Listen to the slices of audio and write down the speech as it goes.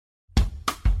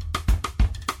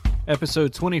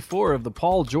Episode 24 of The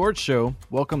Paul George Show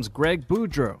welcomes Greg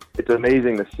Boudreaux. It's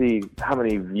amazing to see how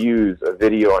many views a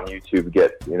video on YouTube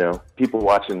gets, people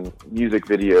watching music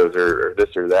videos or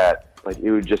this or that. Like,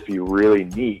 it would just be really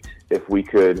neat if we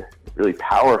could, really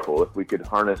powerful, if we could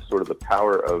harness sort of the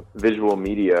power of visual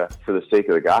media for the sake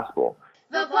of the gospel.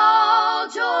 The Paul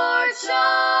George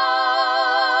Show!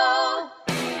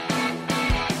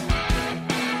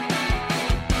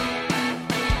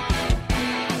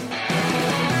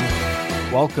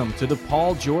 Welcome to The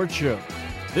Paul George Show.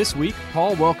 This week,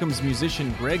 Paul welcomes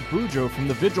musician Greg Boudreaux from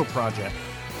the Vigil Project.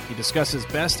 He discusses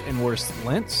best and worst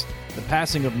Lents, the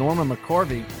passing of Norma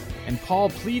McCorvey, and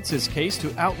Paul pleads his case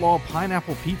to outlaw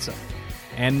pineapple pizza.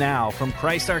 And now, from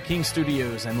Christ Our King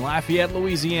Studios in Lafayette,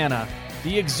 Louisiana,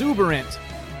 the exuberant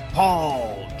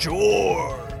Paul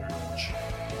George.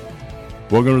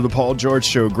 Welcome to the Paul George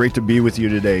Show. Great to be with you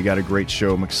today. Got a great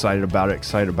show. I'm excited about it.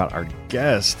 Excited about our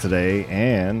guest today,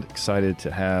 and excited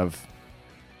to have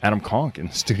Adam Conk in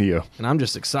the studio. And I'm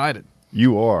just excited.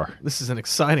 You are. This is an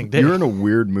exciting day. You're in a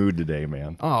weird mood today,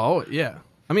 man. Oh, yeah.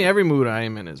 I mean, every mood I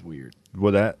am in is weird.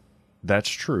 Well, that's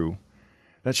true.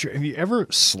 That's true. Have you ever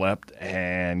slept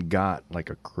and got like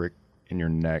a crick in your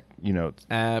neck?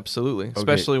 Absolutely. Okay.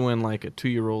 Especially when like a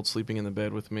 2-year-old sleeping in the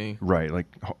bed with me. Right. Like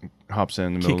hops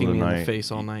in the middle of the night. Kicking me in the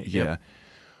face all night. Yeah. Yep.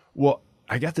 Well,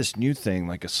 I got this new thing,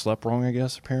 like a slept wrong, I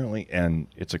guess, apparently, and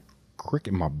it's a crick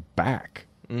in my back.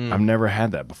 I've never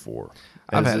had that before.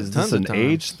 I've had is this an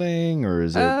age thing, or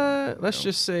is it? Let's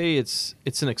just say it's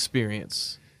an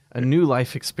experience, a new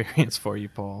life experience for you,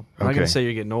 Paul. I'm not going to say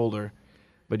you're getting older,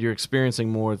 but you're experiencing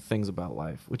more things about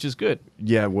life, which is good.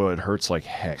 Yeah, well, it hurts like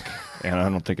heck, and I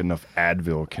don't think enough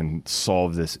Advil can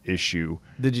solve this issue.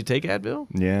 Did you take Advil?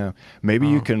 Yeah. Maybe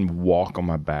you can walk on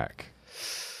my back.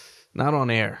 Not on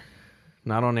air.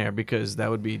 Not on air, because that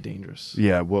would be dangerous.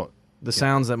 Yeah, well... The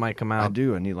sounds that might come out. I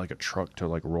do. I need like a truck to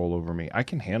like roll over me. I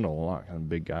can handle a lot. I'm a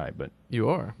big guy, but... You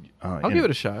are. I'll give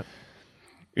it a shot.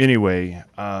 Anyway,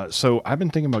 so I've been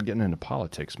thinking about getting into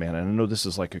politics, man. And I know this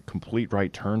is like a complete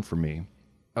right turn for me.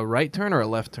 A right turn or a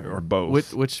left turn? Or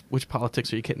both. Which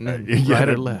politics are you getting in? Yeah, right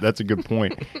or left? That's a good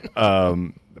point.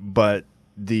 But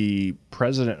the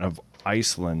president of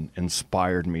Iceland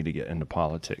inspired me to get into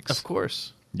politics. Of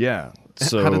course. Yeah.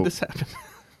 So how did this happen?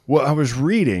 Well, I was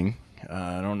reading...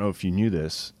 I don't know if you knew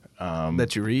this.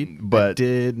 That you read? But I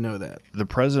did know that. The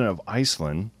president of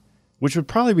Iceland, which would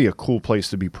probably be a cool place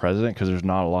to be president because there's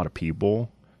not a lot of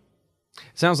people.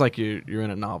 Sounds like you're in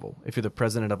a novel. If you're the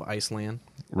president of Iceland,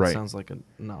 right. It sounds like a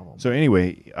novel. So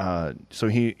anyway, so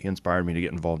he inspired me to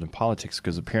get involved in politics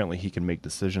because apparently he can make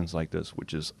decisions like this,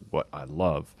 which is what I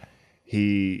love.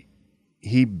 He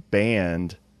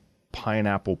banned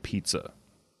pineapple pizza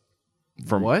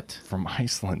from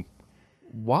Iceland.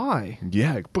 Why?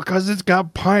 Yeah, because it's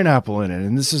got pineapple in it,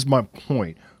 and this is my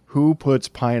point. Who puts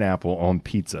pineapple on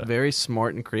pizza? Very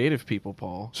smart and creative people,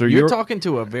 Paul. So you're talking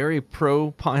to a very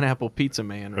pro-pineapple pizza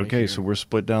man right here. So we're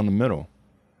split down the middle.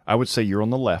 I would say you're on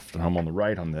the left, and I'm on the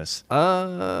right on this.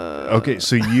 Okay,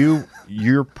 so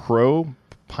you're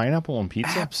pro-pineapple on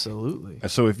pizza? Absolutely.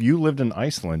 So if you lived in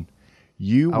Iceland,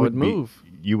 I would move.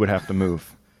 You would have to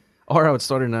move. Or I would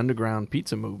start an underground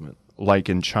pizza movement. Like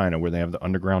in China, where they have the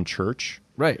underground church?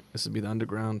 Right. This would be the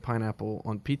underground pineapple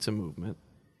on pizza movement.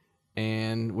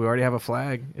 And we already have a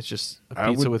flag. It's just a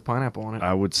pizza with pineapple on it.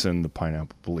 I would send the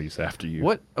pineapple police after you.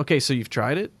 What? Okay, so you've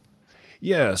tried it?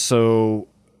 Yeah, so,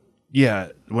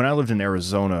 when I lived in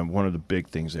Arizona, one of the big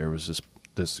things there was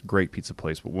this great pizza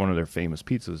place, but one of their famous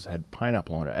pizzas had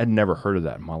pineapple on it. I'd never heard of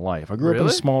that in my life. I grew up in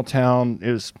a small town.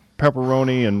 It was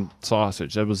pepperoni and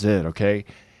sausage. That was it, okay?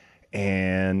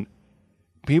 And...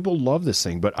 people love this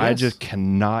thing, but I just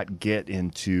cannot get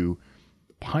into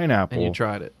pineapple. And you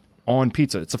tried it. On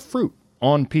pizza. It's a fruit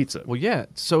on pizza. Well, yeah.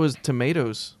 So is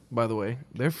tomatoes, by the way.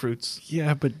 They're fruits.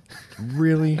 Yeah, but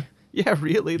really? Yeah,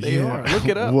 really, they are. Look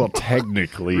it up. Well,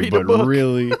 technically, but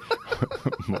really.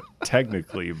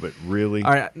 Technically, but really.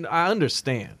 All right, I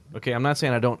understand. Okay, I'm not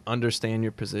saying I don't understand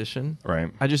your position.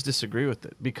 Right. I just disagree with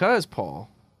it. Because, Paul,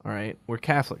 all right, we're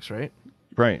Catholics, right?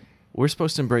 Right. We're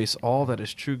supposed to embrace all that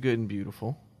is true, good, and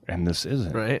beautiful. And this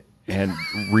isn't. Right. And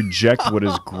reject what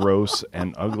is gross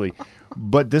and ugly.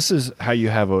 But this is how you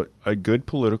have a good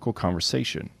political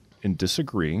conversation in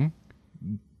disagreeing.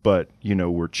 But,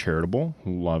 we're charitable,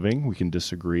 loving. We can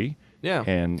disagree. Yeah.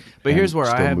 But here's where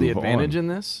I have the advantage in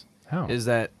this. How? Is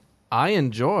that I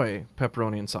enjoy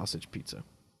pepperoni and sausage pizza.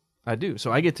 I do.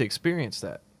 So I get to experience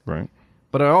that. Right.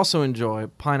 But I also enjoy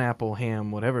pineapple,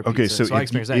 ham, whatever pizza. Okay, so I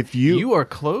experience that. If you are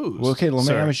closed. Well, okay, let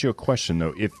me ask you a question,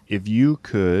 though. If you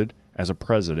could, as a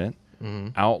president,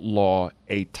 outlaw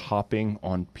a topping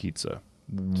on pizza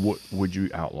what would you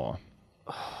outlaw?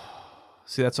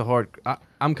 See, that's a hard.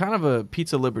 I'm kind of a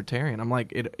pizza libertarian. I'm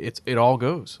like it all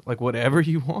goes, like whatever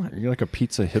you want. Are you like a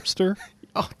pizza hipster?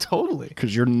 Oh, totally.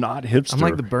 Because you're not hipster. I'm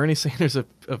like the Bernie Sanders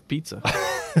of pizza.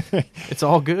 It's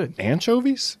all good.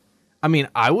 Anchovies? I mean,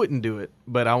 I wouldn't do it,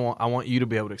 but I want you to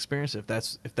be able to experience it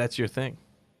if that's your thing.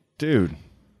 Dude,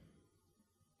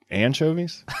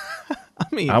 anchovies? I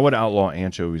mean, I would outlaw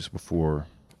anchovies before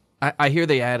I hear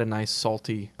they add a nice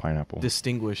salty, pineapple,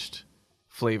 distinguished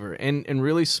flavor, and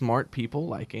really smart people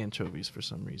like anchovies for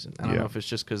some reason. I don't know if it's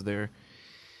just because they're,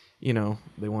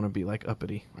 they want to be like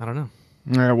uppity. I don't know.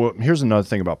 Yeah, well, here's another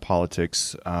thing about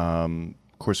politics. Of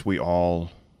course, we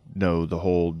all know the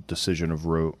whole decision of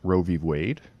Roe v.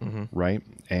 Wade, right?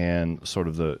 And sort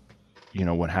of the,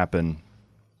 what happened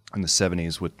in the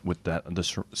 70s with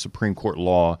the Supreme Court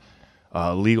law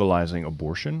legalizing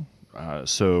abortion.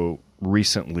 So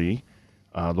recently,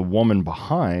 the woman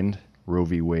behind Roe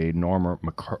v. Wade, Norma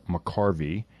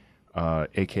McCorvey,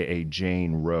 a.k.a.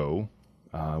 Jane Roe,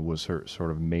 was her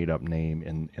sort of made-up name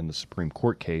in the Supreme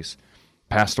Court case,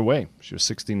 passed away. She was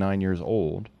 69 years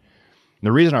old. And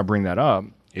the reason I bring that up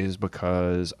is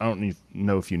because I don't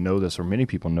know if you know this or many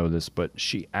people know this, but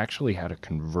she actually had a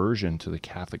conversion to the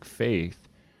Catholic faith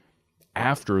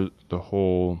after the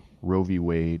whole Roe v.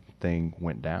 Wade thing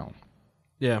went down.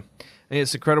 Yeah. And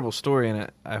it's a credible story,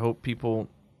 and I hope people...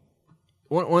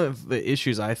 One of the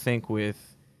issues I think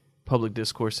with public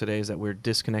discourse today is that we're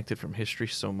disconnected from history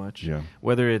so much. Yeah.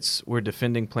 Whether it's we're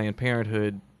defending Planned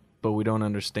Parenthood, but we don't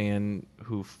understand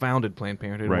who founded Planned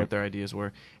Parenthood and what their ideas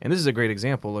were. And this is a great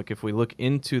example. Like, if we look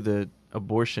into the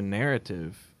abortion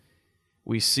narrative,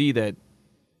 we see that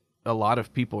a lot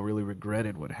of people really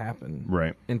regretted what happened.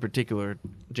 Right. In particular,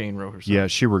 Jane Roe herself. Yeah,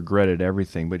 she regretted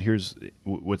everything. But here's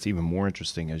what's even more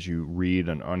interesting as you read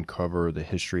and uncover the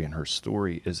history in her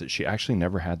story is that she actually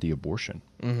never had the abortion.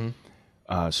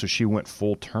 So she went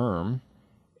full term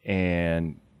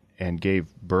and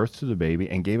gave birth to the baby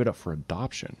and gave it up for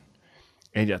adoption.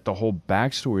 And yet the whole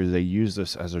backstory is they used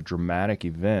this as a dramatic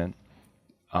event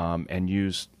and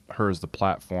used her as the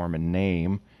platform and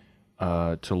name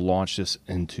to launch this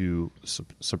into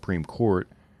Supreme Court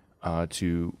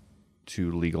to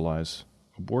legalize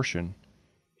abortion.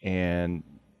 And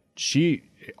she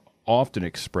often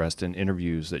expressed in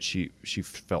interviews that she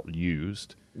felt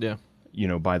used,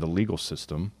 by the legal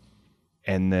system,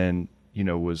 and then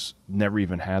was never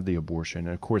even had the abortion,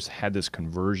 and of course had this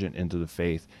conversion into the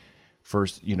faith.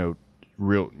 First,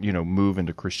 move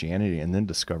into Christianity, and then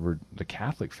discovered the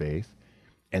Catholic faith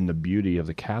and the beauty of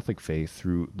the Catholic faith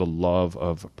through the love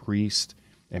of a priest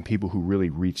and people who really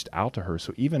reached out to her.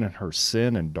 So even in her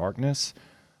sin and darkness,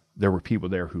 there were people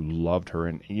there who loved her.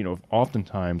 And,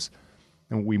 oftentimes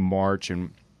we march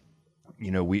and,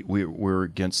 we're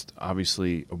against,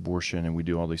 obviously, abortion, and we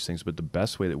do all these things. But the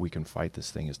best way that we can fight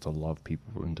this thing is to love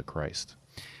people into Christ.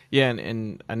 Yeah,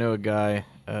 and I know a guy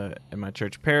in my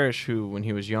church parish who, when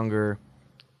he was younger,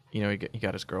 he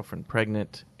got his girlfriend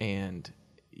pregnant, and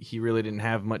he really didn't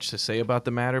have much to say about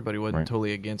the matter, but he wasn't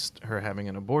totally against her having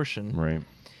an abortion. Right.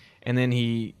 And then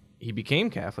he became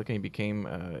Catholic, and he became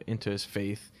into his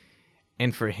faith.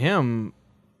 And for him,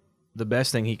 the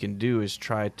best thing he can do is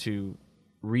try to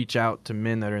reach out to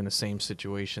men that are in the same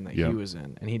situation that he was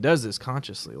in. And he does this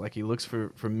consciously. Like, he looks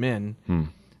for men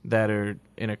that are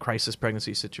in a crisis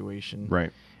pregnancy situation.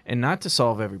 Right. And not to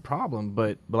solve every problem,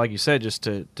 but like you said, just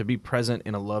to be present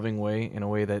in a loving way, in a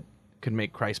way that could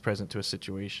make Christ present to a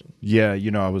situation. Yeah,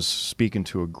 I was speaking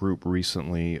to a group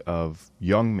recently of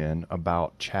young men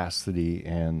about chastity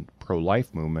and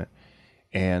pro-life movement,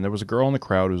 and there was a girl in the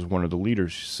crowd who was one of the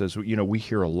leaders. She says, we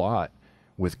hear a lot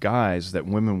with guys that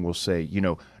women will say,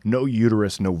 no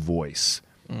uterus, no voice.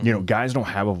 Guys don't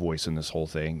have a voice in this whole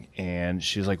thing. And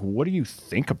she's like, what do you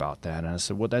think about that? And I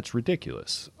said, well, that's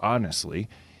ridiculous, honestly.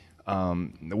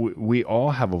 We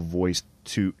all have a voice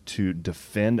to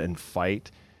defend and fight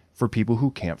for people who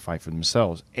can't fight for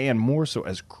themselves. And more so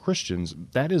as Christians,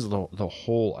 that is the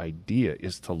whole idea,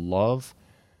 is to love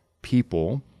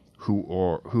people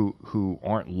who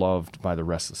aren't loved by the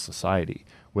rest of society,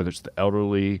 whether it's the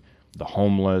elderly, the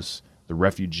homeless, the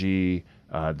refugee,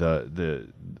 the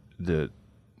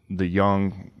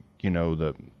young,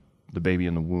 the baby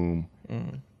in the womb.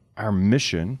 Our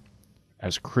mission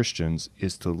as Christians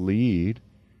is to lead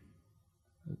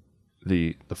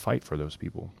the fight for those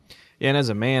people. Yeah, and as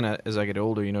a man, as I get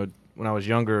older, when I was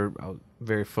younger, I was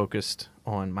very focused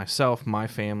on myself, my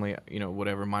family,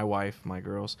 whatever, my wife, my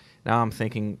girls. Now I'm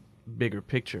thinking bigger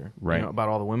picture, about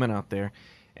all the women out there.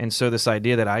 And so this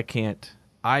idea that I can't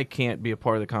be a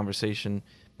part of the conversation,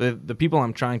 the people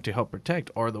I'm trying to help protect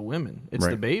are the women. It's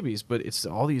Right. the babies, but it's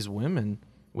all these women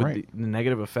with Right. the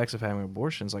negative effects of having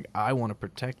abortions. Like, I want to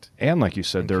protect. And like you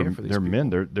said, and they're care for these men.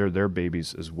 They're their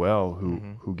babies as well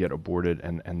Mm-hmm. who get aborted,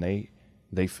 and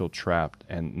they feel trapped,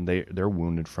 and they're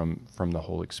wounded from the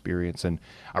whole experience. And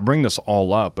I bring this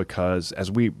all up because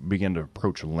as we begin to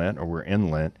approach Lent, or we're in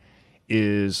Lent,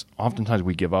 is oftentimes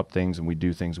we give up things and we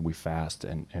do things and we fast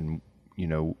and you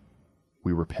know,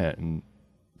 we repent and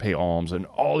pay alms and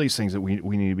all these things that we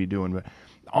need to be doing. But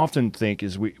I often think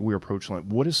as we approach Lent,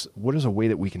 what is a way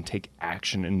that we can take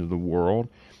action into the world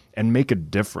and make a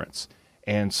difference?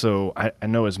 And so I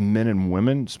know as men and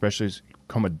women, especially as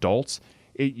become adults,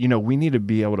 we need to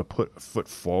be able to put a foot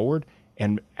forward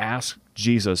and ask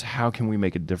Jesus, how can we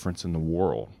make a difference in the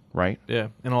world, right? Yeah,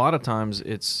 and a lot of times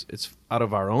it's out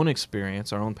of our own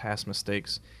experience, our own past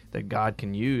mistakes, that God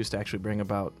can use to actually bring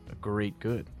about a great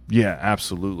good. Yeah,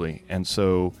 absolutely. And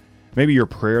so maybe your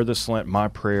prayer this Lent, my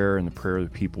prayer, and the prayer of the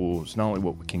people is not only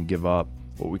what we can give up,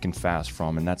 what we can fast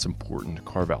from, and that's important to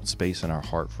carve out space in our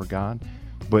heart for God,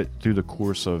 but through the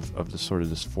course of this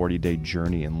 40-day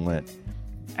journey in Lent,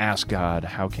 ask God,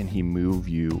 how can he move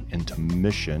you into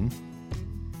mission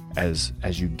as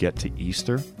you get to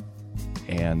Easter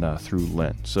and through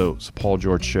Lent. So it's the Paul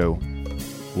George Show.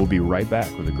 We'll be right back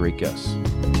with a great guest.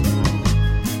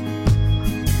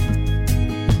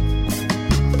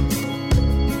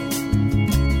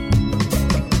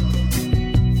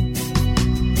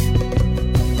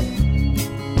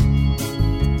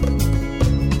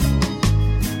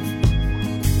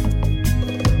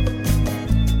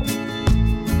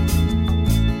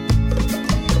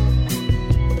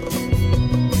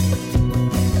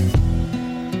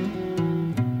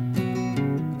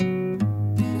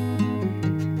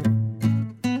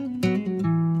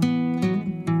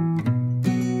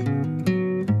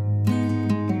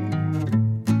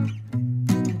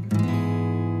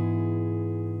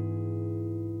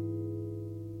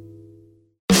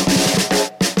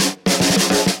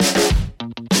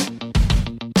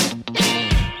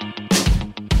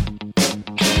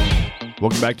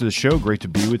 Welcome back to the show. Great to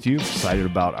be with you. Excited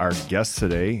about our guest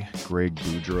today, Greg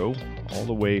Boudreaux, all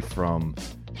the way from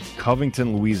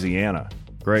Covington, Louisiana.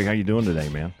 Greg, how you doing today,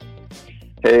 man?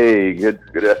 Hey, good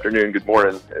afternoon, good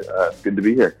morning. Good to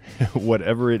be here.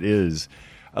 Whatever it is.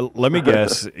 Let me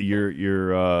guess, you're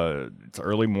it's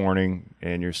early morning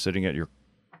and you're sitting at your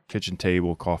kitchen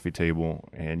table, coffee table,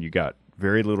 and you got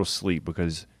very little sleep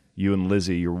because you and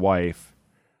Lizzie, your wife,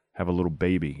 have a little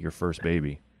baby, your first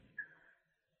baby.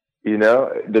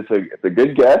 It's a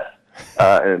good guess,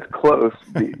 and it's close.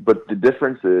 But the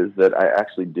difference is that I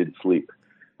actually did sleep,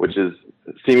 which is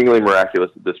seemingly miraculous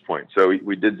at this point. So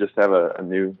we did just have a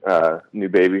new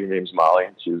baby. Her name's Molly.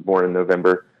 She was born in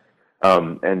November.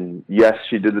 And yes,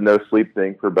 she did the no sleep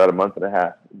thing for about a month and a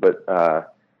half.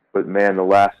 But man, the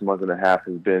last month and a half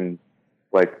has been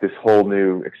like this whole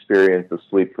new experience of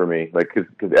sleep for me. Like,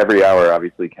 cause every hour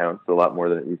obviously counts a lot more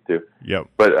than it used to. Yep.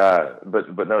 But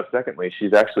no, secondly,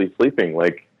 she's actually sleeping.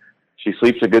 Like, she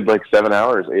sleeps a good, 7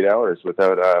 hours, 8 hours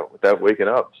without waking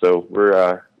up. So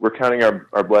we're counting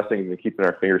our blessings and keeping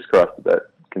our fingers crossed that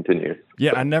continues.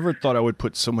 Yeah, I never thought I would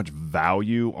put so much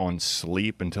value on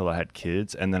sleep until I had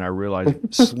kids, and then I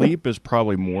realized sleep is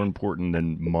probably more important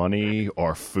than money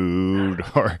or food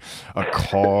or a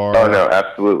car. Oh no,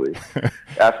 absolutely,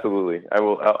 absolutely.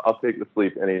 I'll take the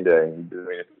sleep any day.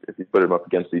 If you put them up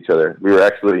against each other. We were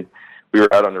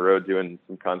out on the road doing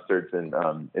some concerts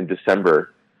in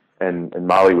December. And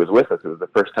Molly was with us. It was the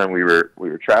first time we were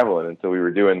traveling, and so we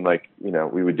were doing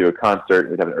we would do a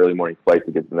concert. We'd have an early morning flight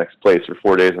to get to the next place for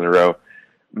 4 days in a row.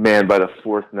 Man, by the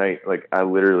fourth night, I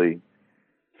literally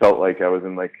felt like I was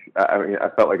I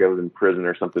felt like I was in prison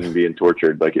or something, being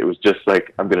tortured. Like, it was just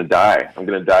like, I'm gonna die. I'm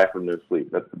gonna die from no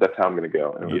sleep. That's how I'm gonna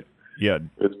go. And it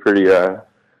was pretty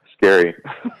scary.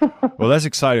 Well, that's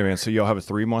exciting, man. So you'll have a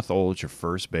 3-month-old. It's your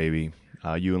first baby.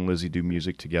 You and Lizzie do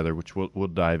music together, which we'll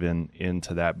dive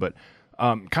into that. But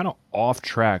kind of off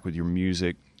track with your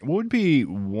music, what would be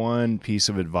one piece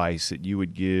of advice that you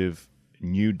would give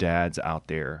new dads out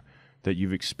there that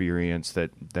you've experienced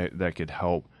that could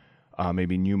help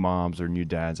maybe new moms or new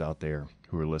dads out there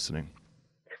who are listening?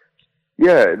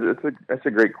 Yeah, that's a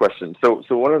great question. So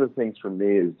one of the things for me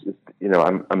is just,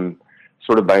 I'm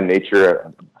sort of by nature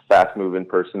a fast moving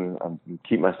person. I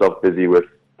keep myself busy with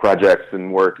projects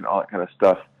and work and all that kind of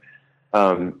stuff.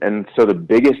 And so the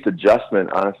biggest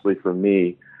adjustment, honestly, for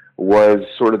me was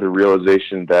sort of the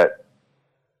realization that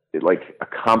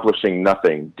accomplishing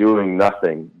nothing, doing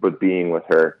nothing but being with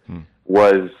her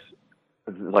was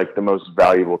the most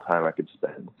valuable time I could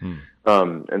spend.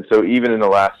 And so even in the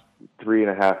last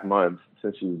 3.5 months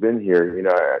since she's been here. You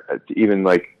know, even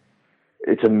like,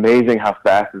 it's amazing how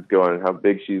fast it's going and how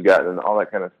big she's gotten and all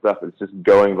that kind of stuff. It's just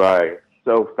going by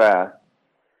so fast.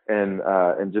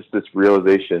 And just this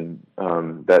realization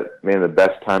that, man, the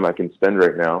best time I can spend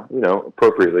right now, you know,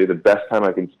 appropriately, the best time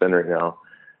I can spend right now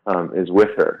is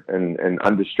with her, and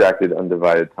undistracted,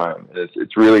 undivided time. And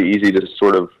it's really easy to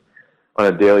sort of, on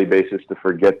a daily basis, to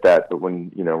forget that. But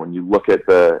when you look at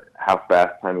how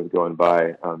fast time is going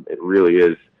by, it really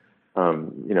is,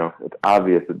 you know, it's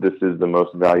obvious that this is the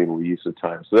most valuable use of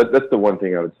time. So that's the one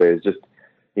thing I would say is just,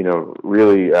 you know,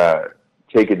 really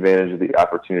take advantage of the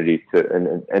opportunity to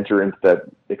and enter into that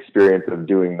experience of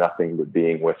doing nothing but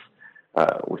being with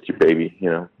your baby, you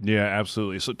know? Yeah,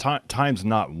 absolutely. So time's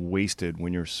not wasted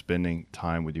when you're spending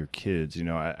time with your kids. You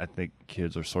know, I think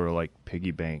kids are sort of like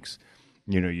piggy banks.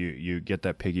 You know, you get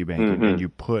that piggy bank and you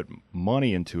put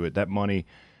money into it. That money,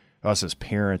 us as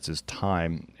parents, is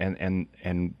time,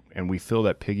 and we fill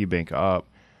that piggy bank up,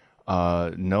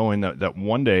 knowing that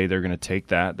one day they're going to take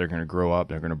that, they're going to grow up,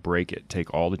 they're going to break it,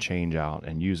 take all the change out,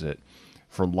 and use it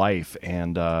for life.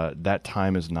 And that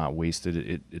time is not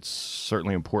wasted. It's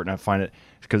certainly important. I find it,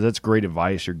 because that's great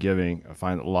advice you're giving. I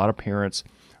find that a lot of parents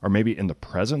are maybe in the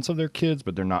presence of their kids,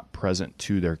 but they're not present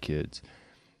to their kids.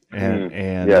 And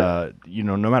you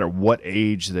know, no matter what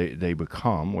age they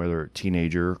become, whether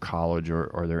teenager, college,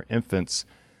 or they're infants,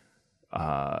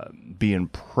 being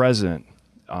present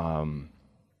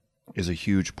is a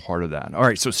huge part of that. All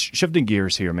right, so shifting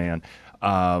gears here, man.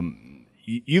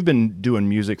 You've been doing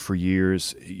music for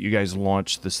years. You guys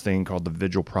launched this thing called the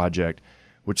Vigil Project,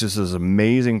 which is this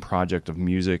amazing project of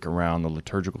music around the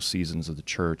liturgical seasons of the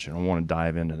church, and I want to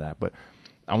dive into that. But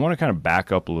I want to kind of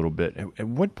back up a little bit. At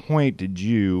what point did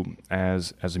you,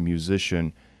 as a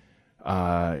musician,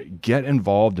 get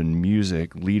involved in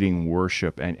music, leading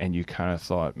worship, and you kind of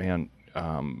thought, man,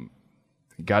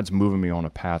 God's moving me on a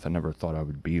path I never thought I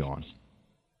would be on?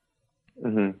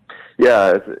 Mm-hmm.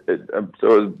 Yeah, so it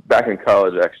was back in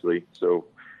college, actually. So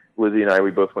Lizzie and I,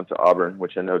 we both went to Auburn,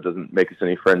 which I know doesn't make us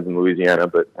any friends in Louisiana,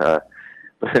 but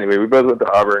anyway, we both went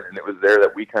to Auburn, and it was there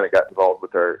that we kind of got involved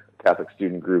with our Catholic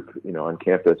student group, you know, on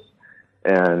campus.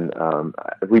 And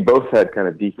we both had kind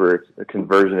of deeper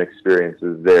conversion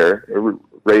experiences there. We were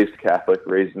raised Catholic,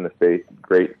 raised in the faith,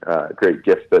 great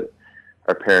gift that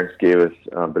our parents gave us.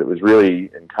 But it was really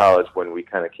in college when we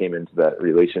kind of came into that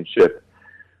relationship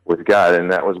with God,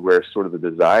 and that was where sort of the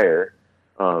desire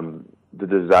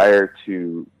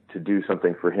to do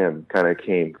something for Him kind of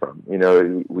came from. You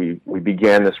know, we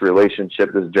began this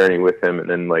relationship, this journey with Him, and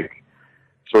then like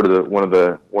sort of one of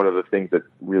the things that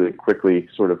really quickly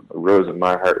sort of arose in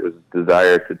my heart was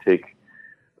desire to take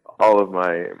all of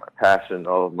my passion,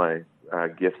 all of my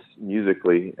gifts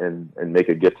musically, and make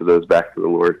a gift of those back to the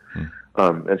Lord.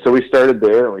 And so we started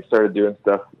there, and we started doing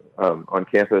stuff on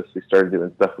campus. We started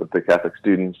doing stuff with the Catholic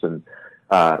students, and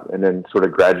then sort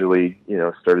of gradually, you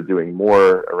know, started doing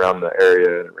more around the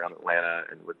area, around Atlanta,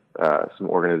 and with some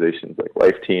organizations like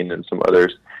Life Teen and some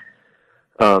others.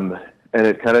 And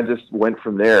it kind of just went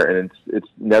from there. And it's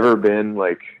never been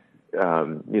like,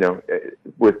 you know,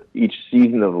 with each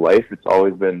season of life, it's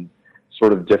always been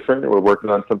sort of different. We're working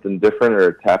on something different, or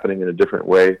it's happening in a different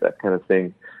way, that kind of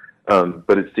thing.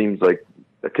 But it seems like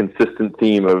a consistent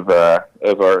theme of our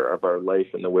life,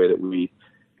 and the way that we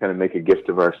kind of make a gift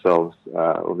of ourselves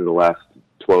over the last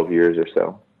 12 years or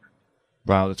so.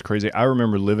 Wow, that's crazy. I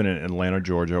remember living in Atlanta,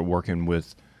 Georgia, working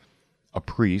with a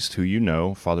priest who, you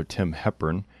know, Father Tim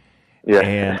Hepburn. Yeah.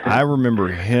 And I remember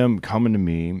him coming to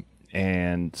me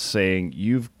and saying,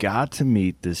 "You've got to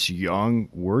meet this young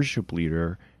worship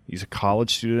leader. He's a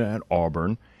college student at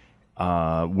Auburn,"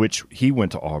 which he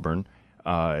went to Auburn.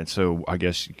 And so I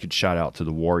guess you could shout out to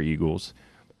the War Eagles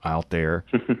out there.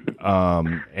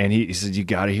 And he said, "You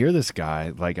got to hear this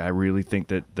guy. Like, I really think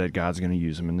that God's going to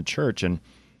use him in the church." And,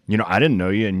 you know, I didn't know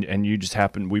you, and you just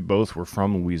happened, we both were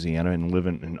from Louisiana and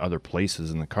living in other places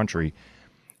in the country.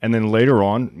 And then later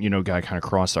on, you know, God kind of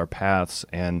crossed our paths,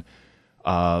 and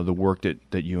the work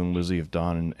that you and Lizzie have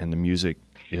done and the music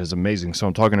is amazing. So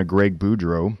I'm talking to Greg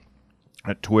Boudreaux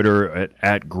at Twitter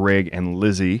at Greg and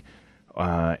Lizzie,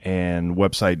 and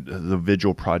website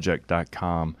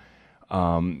thevigilproject.com.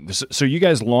 So you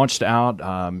guys launched out,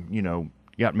 you know,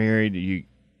 got married, you've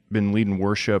been leading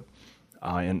worship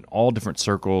in all different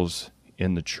circles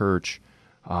in the church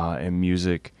and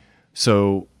music.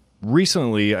 So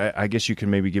recently, I guess you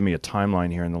can maybe give me a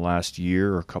timeline here in the last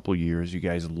year or a couple of years, you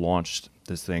guys launched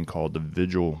this thing called the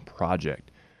Vigil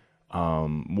Project.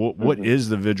 What is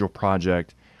the Vigil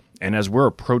Project? And as we're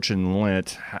approaching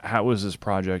Lent, how is this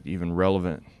project even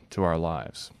relevant to our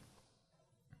lives?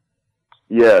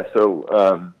 Yeah,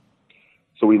 so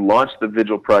So we launched the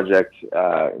Vigil Project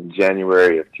in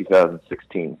January of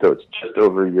 2016. So it's just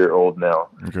over a year old now.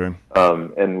 Okay.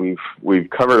 And we've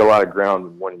covered a lot of ground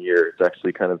in 1 year. It's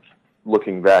actually kind of,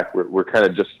 looking back, we're kind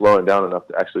of just slowing down enough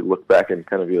to actually look back and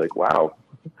kind of be like, wow,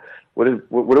 what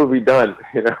have we done?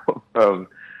 You know.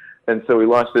 And so we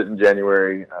launched it in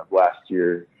January of last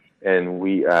year, and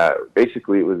we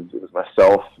basically it was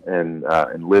myself and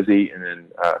Lizzie, and then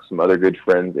some other good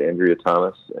friends, Andrea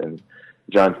Thomas and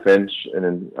John Finch, and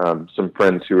then some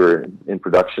friends who are in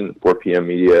production, 4 p.m.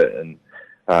 Media and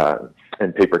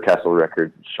Paper Castle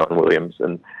Records, Sean Williams,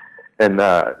 and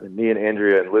me and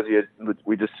Andrea and Lizzie,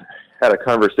 we just had a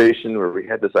conversation where we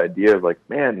had this idea of like,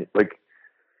 man, like,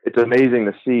 it's amazing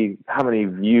to see how many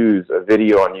views a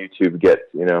video on YouTube gets,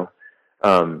 you know.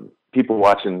 People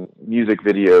watching music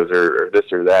videos or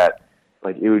this or that.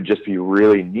 Like, it would just be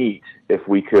really neat if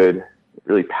we could,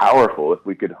 really powerful, if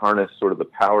we could harness sort of the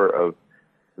power of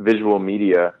visual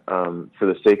media for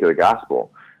the sake of the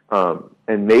gospel.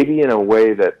 And maybe in a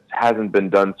way that hasn't been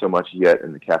done so much yet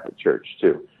in the Catholic Church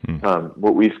too.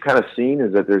 What we've kind of seen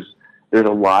is that there's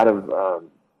a lot of,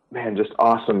 just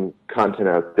awesome content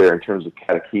out there in terms of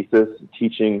catechesis,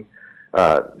 teaching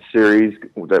series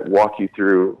that walk you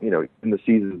through, you know, in the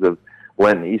seasons of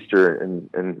Lent and Easter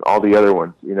and all the other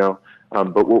ones, you know.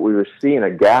 But what we were seeing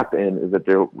a gap in is that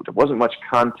there wasn't much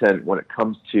content when it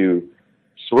comes to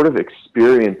sort of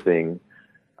experiencing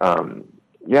the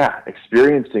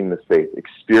faith,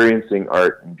 experiencing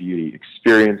art and beauty,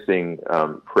 experiencing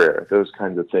prayer, those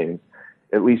kinds of things,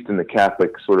 at least in the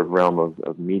Catholic sort of realm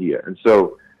of media. And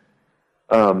so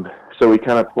we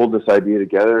kind of pulled this idea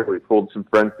together. We pulled some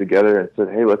friends together and said,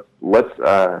 hey,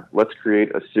 let's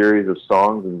create a series of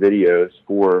songs and videos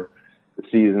for the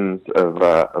seasons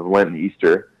of Lent and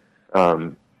Easter,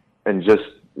 and just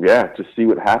see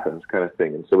what happens, kind of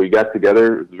thing. And so we got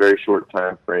together. It was a very short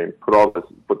time frame.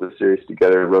 Put the series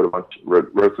together.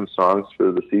 Wrote some songs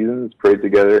for the seasons. Prayed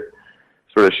together.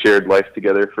 Sort of shared life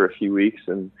together for a few weeks,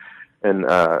 and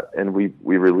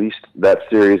we released that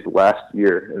series last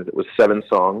year. And it was 7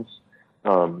 songs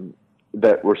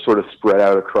that were sort of spread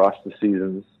out across the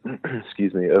seasons.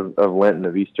 excuse me, of Lent and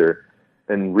of Easter,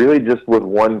 and really just with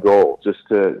one goal, just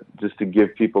to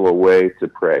give people a way to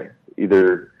pray,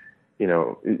 either, you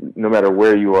know, no matter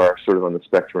where you are sort of on the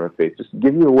spectrum of faith, just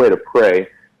give you a way to pray,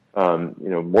 you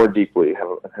know, more deeply,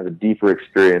 have a deeper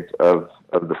experience of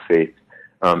the faith,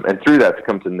 and through that to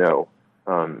come to know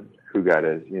who God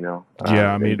is, you know.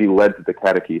 Yeah, I mean, and be led to the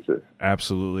catechesis.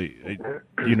 Absolutely.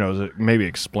 You know, maybe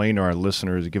explain to our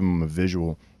listeners, give them a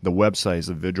visual. The website is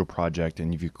the Vigil Project,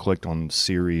 and if you clicked on the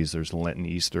series, there's Lent and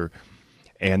Easter,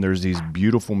 and there's these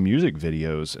beautiful music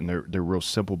videos, and they're real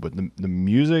simple, but the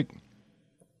music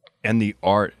and the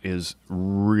art is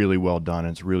really well done.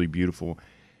 It's really beautiful.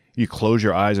 You close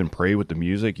your eyes and pray with the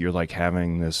music, you're like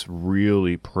having this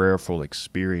really prayerful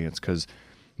experience, because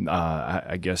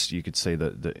I guess you could say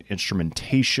the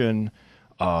instrumentation,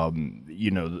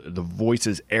 you know, the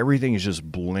voices, everything is just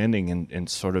blending in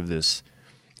sort of this,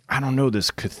 I don't know, this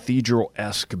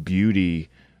cathedral-esque beauty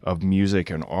of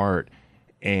music and art.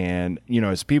 And, you know,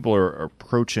 as people are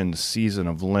approaching the season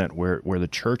of Lent, where the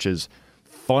church is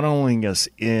funneling us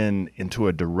into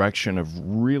a direction of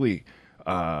really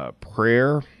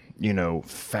prayer, you know,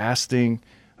 fasting,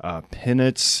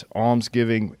 penance,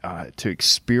 almsgiving, to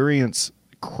experience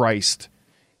Christ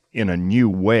in a new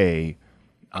way,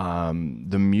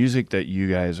 the music that you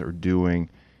guys are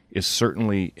doing is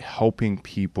certainly helping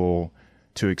people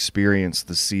to experience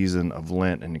the season of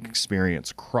Lent and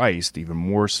experience Christ even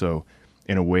more so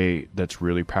in a way that's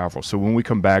really powerful. So when we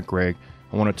come back, Greg,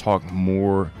 I want to talk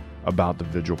more about the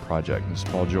Vigil Project. This is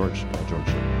Paul George Show.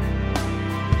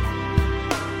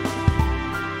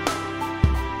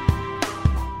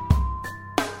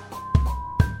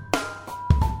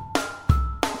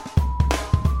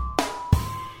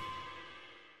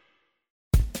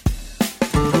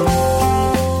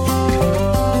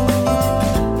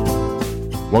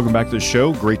 Welcome back to the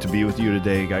show. Great to be with you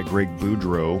today. Got Greg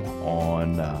Boudreaux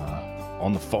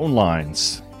on the phone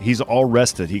lines. He's all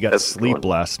rested. He got sleep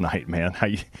last night, man.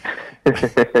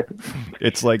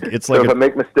 It's like if I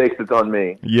make mistakes, it's on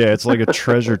me. Yeah, it's like a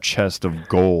treasure chest of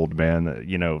gold, man.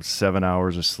 You know, 7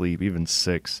 hours of sleep, even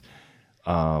 6.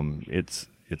 It's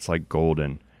like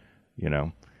golden, you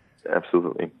know.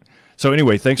 Absolutely. So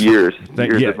anyway, thanks. Years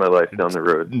of my life down the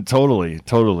road. Totally.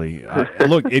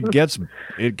 Look, it gets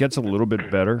a little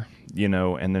bit better, you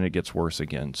know, and then it gets worse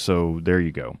again. So there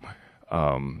you go.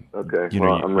 Okay.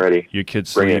 I'm ready. Your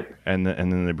kids sleep, and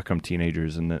then they become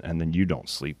teenagers, and then you don't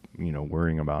sleep, you know,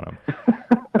 worrying about them.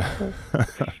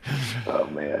 Oh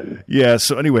man. Yeah.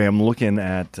 So anyway, I'm looking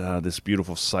at this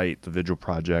beautiful site,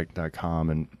 thevigilproject.com,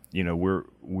 and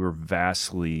we're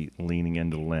vastly leaning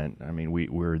into Lent. I mean,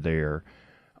 we're there,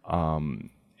 and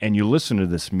you listen to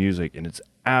this music, and it's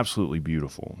absolutely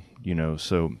beautiful.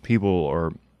 So people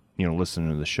are listening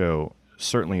to the show.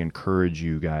 Certainly encourage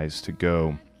you guys to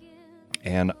go,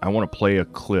 and I want to play a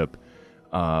clip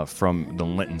from the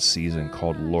Lenten season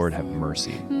called "Lord Have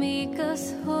Mercy." Make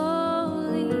us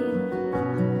holy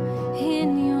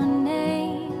in your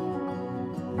name,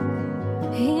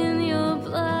 in your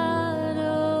blood,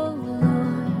 oh Lord,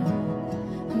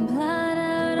 and blot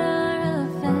out our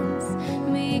offense,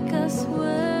 make us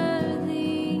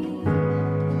worthy.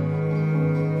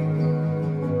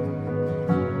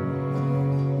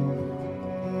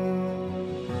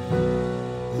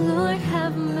 Lord,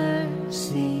 have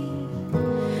mercy.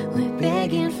 We're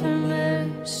begging for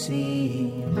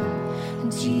mercy.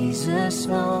 Jesus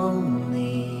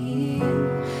only,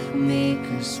 make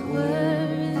us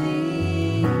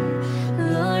worthy.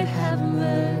 Lord, have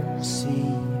mercy.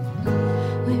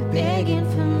 We're begging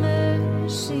for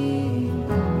mercy.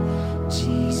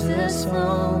 Jesus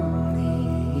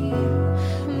only,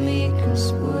 make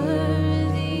us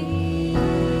worthy.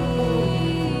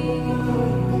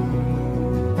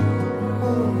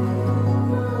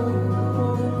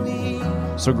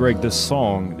 So, Greg, this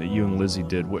song that you and Lizzie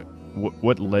did,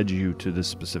 what led you to this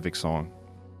specific song?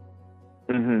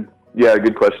 Mm-hmm. Yeah,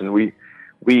 good question. We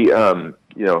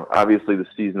obviously the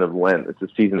season of Lent, it's a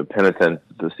season of penitence.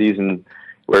 It's a season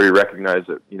where we recognize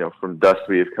that, from dust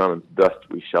we have come, and to dust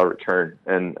we shall return.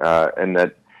 And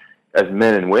that as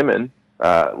men and women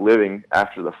living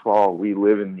after the fall, we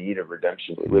live in need of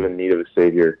redemption. We live in need of a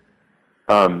Savior.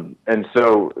 And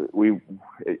so we,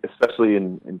 especially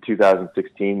in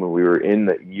 2016, when we were in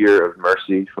the year of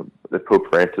mercy from the Pope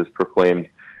Francis proclaimed,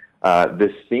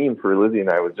 this theme for Lizzie and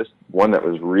I was just one that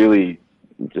was really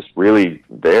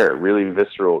there, really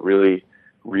visceral, really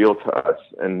real to us.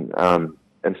 And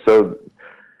so,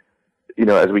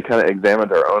 as we kind of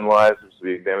examined our own lives, as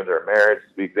we examined our marriage,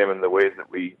 as we examined the ways that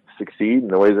we succeed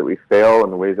and the ways that we fail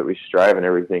and the ways that we strive and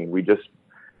everything, we just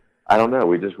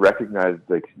recognized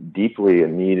deeply a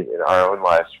need in our own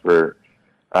lives for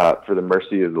the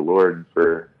mercy of the Lord,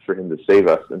 for him to save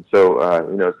us. And so,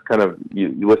 it's kind of,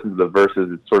 you listen to the verses,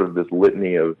 it's sort of this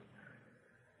litany of,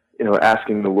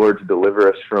 asking the Lord to deliver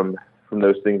us from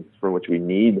those things from which we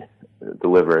need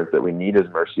deliverance, that we need his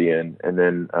mercy in, and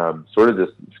then sort of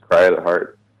just this cry of the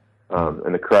heart,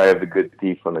 and the cry of the good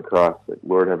thief on the cross, like,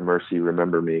 Lord have mercy,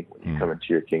 remember me when you come into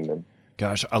your kingdom.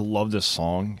 Gosh, I love this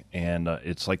song, and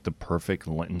it's like the perfect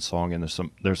Lenten song, and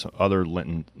there's some other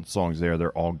Lenten songs there.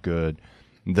 They're all good.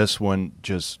 This one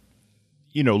just,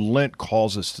 Lent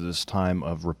calls us to this time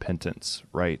of repentance,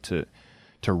 right? To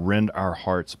rend our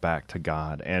hearts back to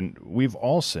God. And we've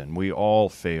all sinned. We all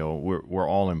fail. We're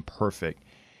all imperfect.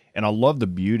 And I love the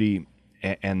beauty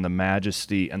and the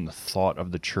majesty and the thought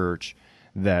of the church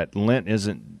that Lent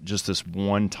isn't just this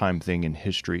one-time thing in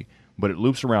history, but it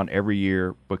loops around every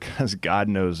year because God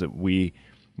knows that we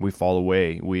fall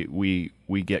away. We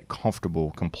get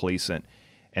comfortable, complacent,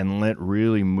 and Lent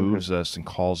really moves us and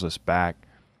calls us back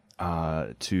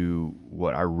to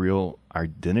what our real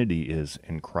identity is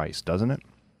in Christ, doesn't it?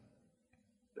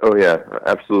 Oh yeah,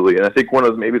 absolutely. And I think one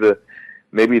of maybe the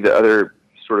other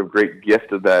sort of great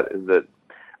gift of that is that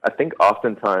I think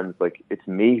oftentimes it's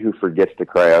me who forgets to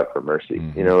cry out for mercy.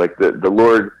 Mm-hmm. The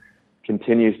Lord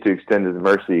continues to extend his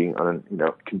mercy on,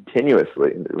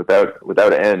 continuously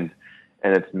without end.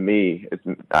 And it's me.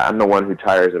 I'm the one who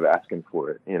tires of asking for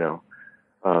it,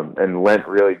 and Lent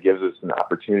really gives us an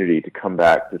opportunity to come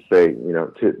back to say,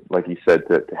 to, like you said,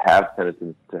 to have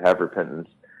penitence, to have repentance,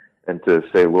 and to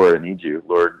say, Lord, I need you.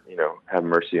 Lord, have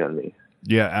mercy on me.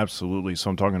 Yeah, absolutely. So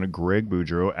I'm talking to Greg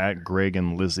Boudreaux at Greg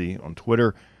and Lizzie on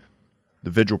Twitter,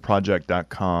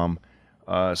 thevigilproject.com.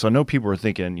 So I know people are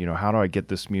thinking, how do I get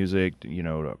this music,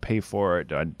 to pay for it,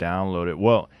 do I download it?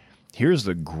 Well, here's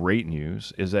the great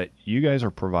news is that you guys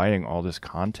are providing all this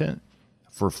content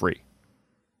for free.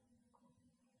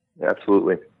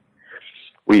 Absolutely.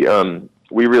 We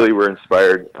really were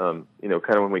inspired, kind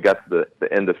of when we got to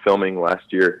the end of filming last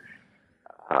year,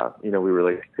 we were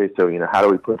like, okay, so, how do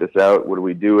we put this out? What do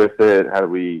we do with it? How do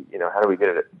we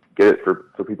get it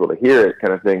for people to hear it,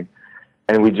 kind of thing?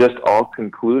 And we just all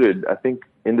concluded, I think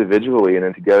individually and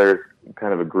then together,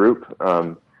 kind of a group,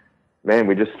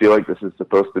 we just feel like this is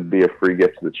supposed to be a free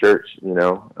gift to the church.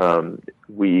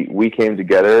 We came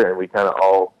together and we kind of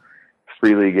all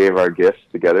freely gave our gifts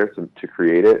together to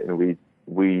create it. And we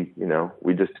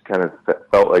just kind of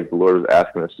felt like the Lord was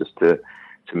asking us just to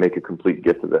make a complete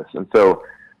gift of this. And so,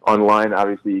 online,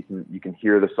 obviously, you can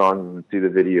hear the songs and see the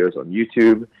videos on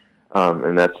YouTube,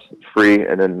 and that's free.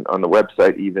 And then on the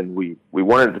website, even we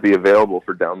wanted it to be available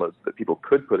for downloads so that people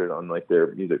could put it on like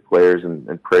their music players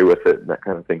and pray with it and that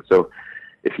kind of thing. So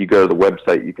if you go to the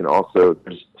website, you can also,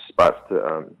 there's spots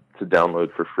to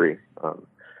download for free.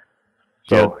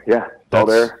 It's all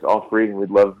there. It's all free. We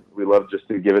love just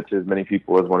to give it to as many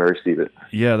people as want to receive it.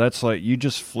 Yeah, that's like, you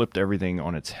just flipped everything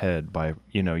on its head by,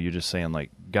 you're just saying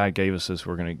like, God gave us this,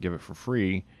 we're going to give it for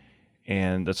free.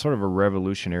 And that's sort of a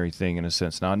revolutionary thing in a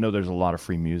sense. Now, I know there's a lot of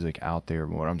free music out there,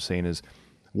 but what I'm saying is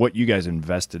what you guys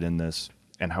invested in this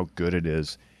and how good it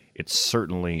is, it's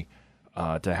certainly,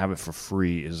 to have it for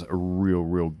free is a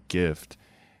real gift.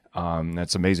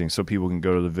 That's amazing. So people can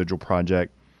go to the Vigil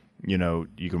Project. You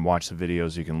can watch the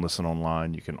videos, you can listen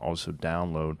online, you can also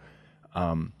download.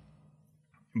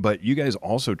 But you guys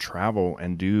also travel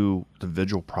and do the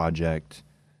Vigil Project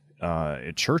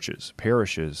at churches,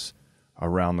 parishes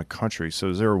around the country. So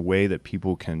is there a way that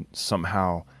people can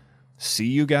somehow see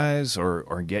you guys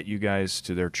or get you guys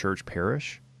to their church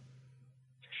parish?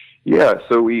 Yeah,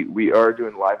 so we are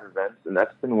doing live events, and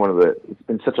that's been it's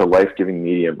been such a life-giving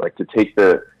medium, like to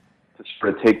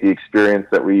sort of take the experience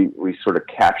that we sort of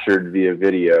captured via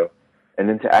video and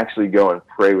then to actually go and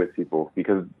pray with people.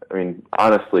 Because, I mean,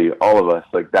 honestly, all of us,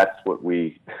 like, that's what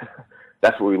we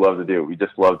love to do. We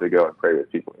just love to go and pray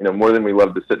with people. More than we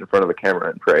love to sit in front of a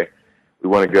camera and pray, we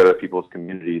want to go to people's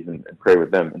communities and pray with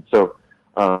them. And so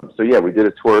yeah, we did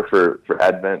a tour for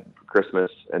Advent, for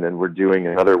Christmas, and then we're doing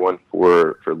another one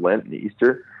for Lent and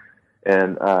Easter.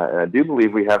 And I do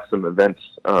believe we have some events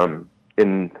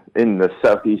in the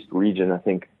southeast region. I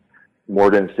think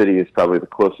Morgan City is probably the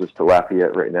closest to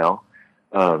Lafayette right now.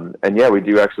 And yeah, we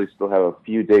do actually still have a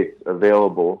few dates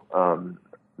available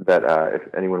that if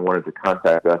anyone wanted to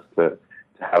contact us to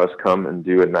have us come and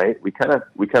do a night. We kind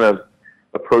of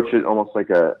approach it almost like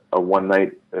a one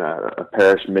night a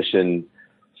parish mission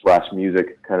 /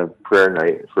 music kind of prayer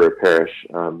night for a parish,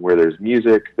 where there's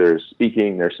music, there's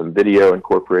speaking, there's some video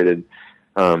incorporated,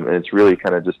 and it's really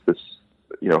kind of just this,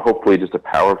 hopefully just a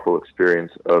powerful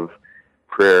experience of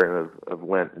prayer and of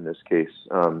Lent in this case.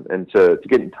 And to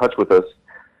get in touch with us,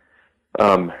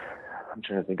 I'm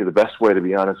trying to think of the best way, to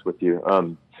be honest with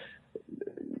you.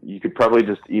 You could probably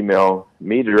just email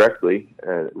me directly,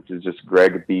 which is just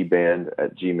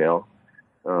gregband@gmail.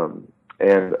 And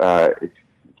if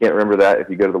you can't remember that, if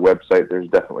you go to the website, there's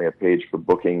definitely a page for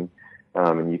booking,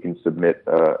 and you can submit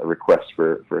a request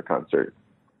for a concert.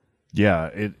 Yeah,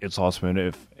 it's awesome.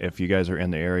 And if you guys are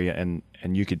in the area, and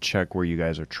you could check where you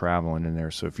guys are traveling in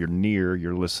there. So if you're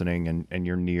listening and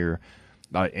you're near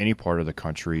any part of the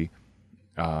country,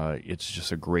 it's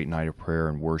just a great night of prayer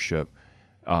and worship.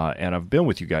 And I've been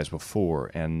with you guys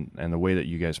before, and the way that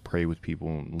you guys pray with people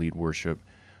and lead worship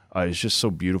is just so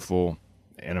beautiful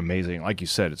and amazing. Like you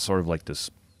said, it's sort of like this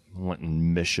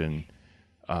Lenten mission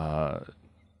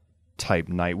type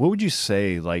night. What would you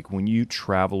say, like, when you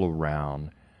travel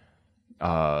around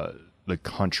the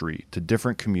country to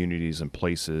different communities and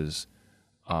places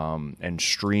and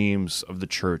streams of the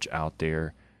church out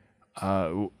there,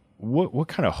 what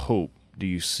kind of hope do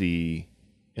you see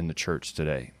in the church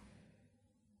today?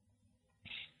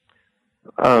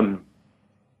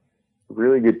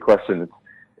 Really good question.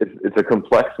 It's a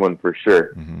complex one for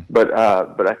sure. Mm-hmm. But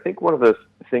I think one of the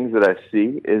things that I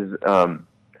see is,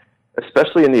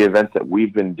 especially in the events that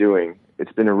we've been doing,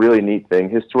 it's been a really neat thing.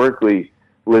 Historically,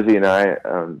 Lizzie and I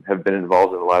have been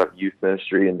involved in a lot of youth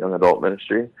ministry and young adult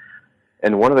ministry.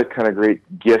 And one of the kind of great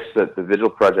gifts that the Vigil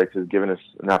Project has given us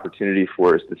an opportunity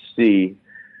for is to see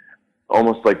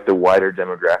almost like the wider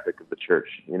demographic of the church,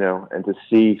 and to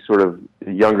see sort of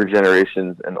the younger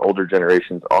generations and older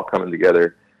generations all coming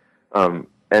together.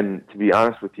 And to be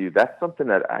honest with you, that's something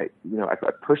that I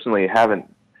personally haven't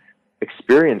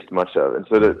experienced much of. And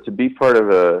so to be part of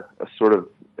a sort of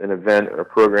an event or a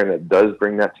program that does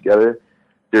bring that together,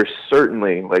 there's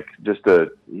certainly like just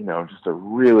a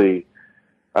really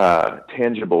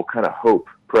tangible kind of hope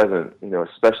present,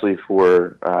 especially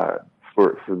for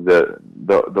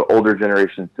the older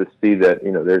generations to see that,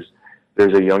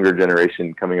 there's a younger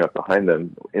generation coming up behind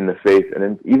them in the faith. And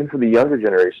then even for the younger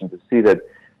generation to see that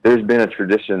there's been a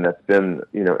tradition that's been,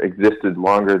 existed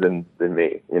longer than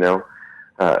me,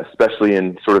 especially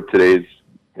in sort of today's,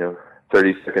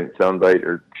 30-second soundbite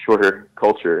or shorter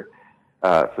culture.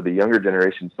 For the younger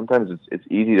generation, sometimes it's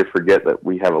easy to forget that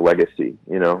we have a legacy,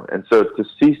 and so to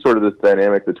see sort of this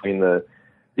dynamic between the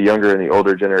younger and the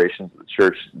older generations of the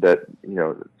church that,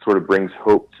 sort of brings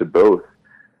hope to both,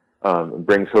 and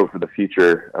brings hope for the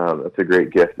future. That's a great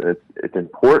gift, and it's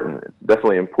important. It's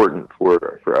definitely important for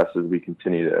us as we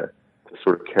continue to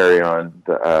sort of carry on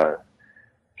the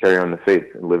faith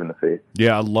and live in the faith.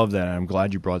 Yeah, I love that. I'm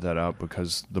glad you brought that up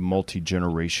because the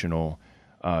multi-generational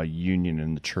union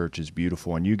in the church is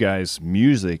beautiful. And you guys'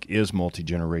 music is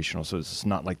multi-generational, so it's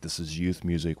not like this is youth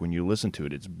music. When you listen to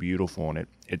it, it's beautiful, and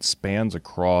it spans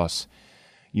across,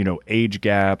 age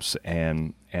gaps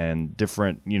and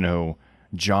different,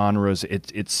 genres.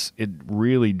 It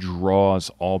really draws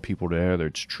all people together.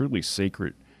 It's truly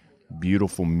sacred,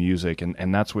 beautiful music,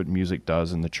 and that's what music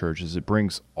does in the church, is it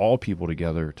brings all people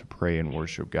together to pray and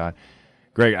worship God.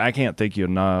 Greg, I can't thank you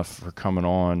enough for coming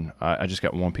on. I just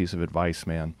got one piece of advice,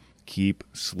 man. Keep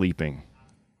sleeping.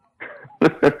 All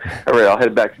right, I'll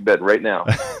head back to bed right now.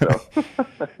 So.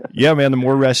 Yeah, man, the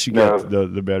more rest you get,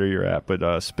 the better you're at.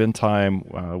 But spend time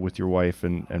with your wife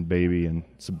and baby, and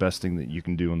it's the best thing that you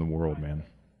can do in the world, man.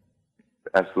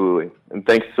 Absolutely. And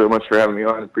thanks so much for having me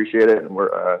on. Appreciate it. And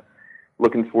we're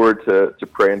looking forward to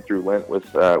praying through Lent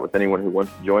with anyone who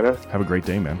wants to join us. Have a great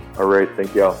day, man. All right.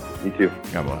 Thank y'all. You too.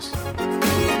 God bless.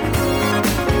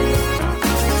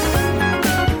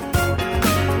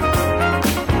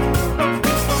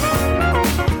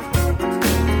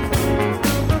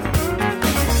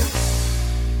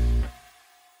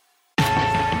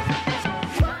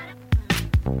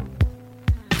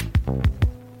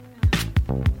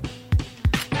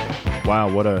 Wow,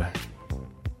 what a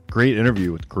great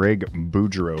interview with Greg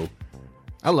Boudreaux.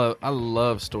 I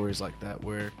love stories like that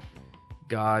where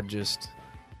God just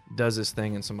does his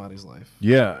thing in somebody's life.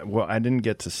 Yeah, well, I didn't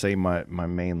get to say my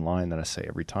main line that I say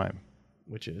every time.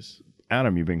 Which is?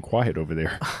 Adam, you've been quiet over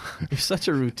there. You're such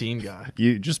a routine guy.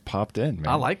 You just popped in,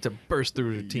 man. I like to burst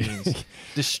through routines.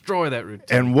 Destroy that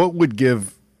routine. And what would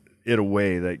give it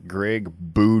away that Greg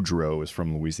Boudreaux is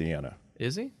from Louisiana?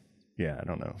 Is he? Yeah, I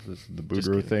don't know. This is the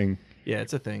Boudreaux thing. Yeah,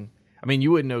 it's a thing. I mean, you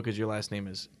wouldn't know because your last name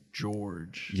is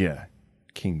George. Yeah,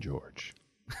 King George.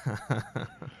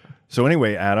 So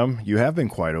anyway, Adam, you have been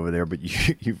quiet over there, but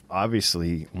you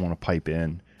obviously want to pipe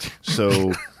in.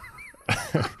 So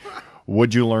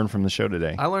what'd you learn from the show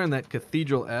today? I learned that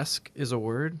cathedral-esque is a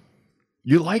word.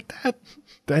 You like that?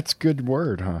 That's a good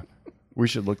word, huh? We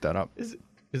should look that up. Is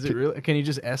it really? Can you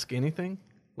just esque anything?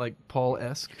 Like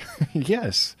Paul-esque?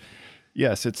 Yes.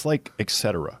 Yes, it's like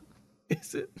etc.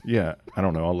 Is it? Yeah, I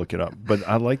don't know. I'll look it up. But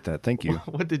I like that. Thank you.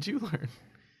 What did you learn?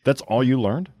 That's all you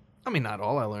learned? I mean, not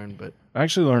all I learned, but... I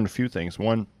actually learned a few things.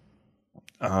 One,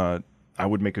 I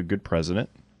would make a good president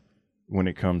when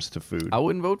it comes to food. I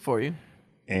wouldn't vote for you.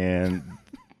 And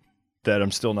that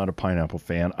I'm still not a pineapple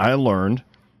fan. I learned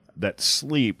that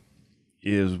sleep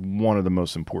is one of the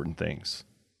most important things.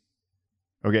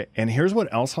 Okay, and here's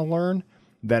what else I learned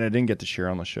that I didn't get to share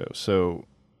on the show. So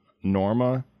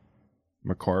Norma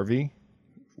McCorvey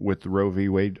with Roe v.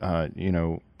 Wade,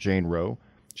 Jane Roe,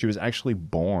 she was actually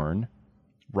born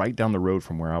right down the road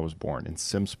from where I was born in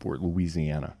Simsport,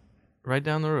 Louisiana. Right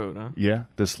down the road, huh? Yeah,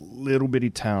 this little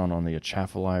bitty town on the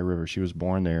Atchafalaya River. She was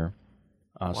born there,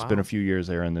 spent a few years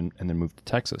there, and then moved to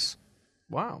Texas.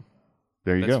 Wow.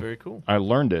 There you go. That's very cool. I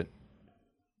learned it,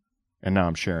 and now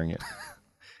I'm sharing it.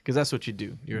 Because that's what you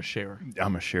do. You're a sharer.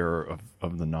 I'm a sharer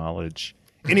of the knowledge.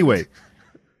 Anyway,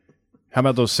 how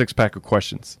about those 6-pack of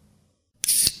questions?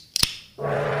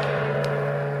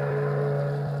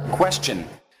 Question.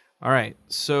 All right.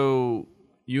 So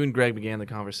you and Greg began the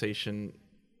conversation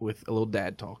with a little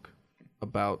dad talk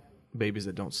about babies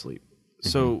that don't sleep. Mm-hmm.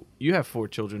 So you have 4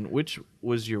 children. Which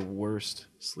was your worst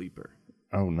sleeper?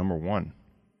 Oh, number 1.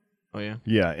 Oh, yeah?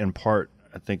 Yeah, in part,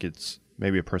 I think it's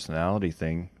maybe a personality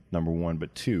thing, number 1,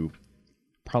 but 2,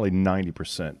 probably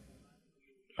 90%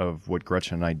 of what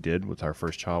Gretchen and I did with our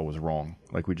first child was wrong.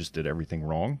 Like, we just did everything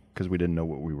wrong because we didn't know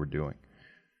what we were doing.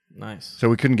 Nice. So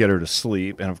we couldn't get her to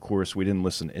sleep, and of course, we didn't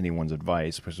listen to anyone's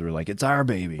advice because we were like, it's our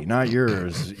baby, not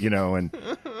yours, and...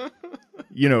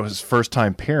 as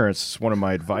first-time parents, one of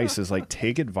my advice is, like,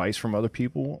 take advice from other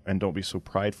people and don't be so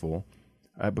prideful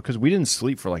because we didn't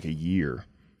sleep for, like, a year.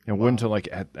 And it wasn't until, like,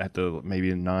 at the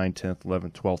maybe 9th, 10th,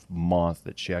 11th, 12th month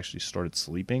that she actually started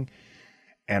sleeping.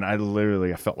 And I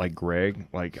felt like Greg.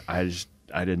 Like, I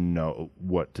didn't know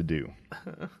what to do.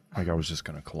 Like, I was just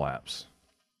going to collapse.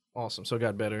 Awesome. So it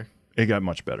got better. It got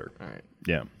much better. All right.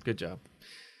 Yeah. Good job.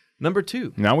 Number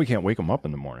 2. Now we can't wake them up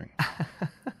in the morning.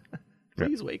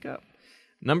 Please wake up.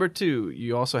 Number 2,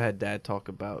 you also had Dad talk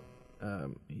about,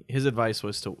 his advice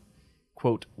was to,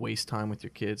 quote, waste time with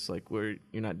your kids, like where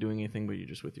you're not doing anything, but you're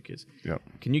just with your kids. Yep.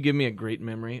 Can you give me a great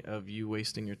memory of you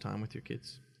wasting your time with your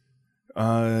kids?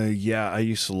 Yeah, I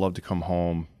used to love to come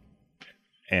home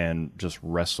and just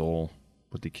wrestle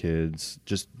with the kids,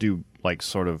 just do like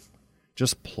sort of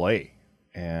just play.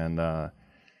 And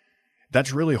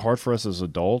that's really hard for us as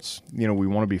adults. You know, we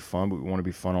want to be fun, but we want to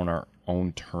be fun on our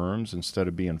own terms instead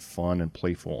of being fun and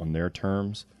playful on their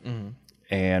terms. Mm-hmm.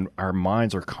 And our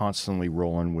minds are constantly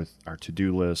rolling with our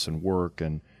to-do lists and work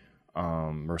and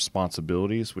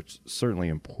responsibilities, which is certainly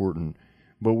important.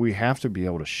 But we have to be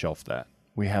able to shelf that.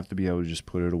 We have to be able to just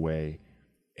put it away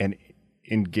and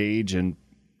engage in,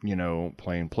 you know,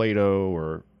 playing Play-Doh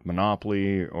or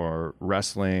Monopoly or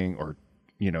wrestling or,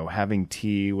 you know, having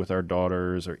tea with our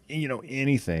daughters or, you know,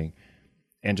 anything,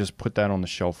 and just put that on the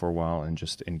shelf for a while and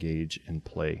just engage and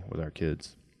play with our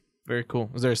kids. Very cool.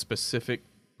 Was there a specific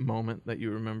moment that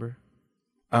you remember?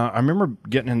 I remember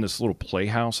getting in this little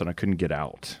playhouse and I couldn't get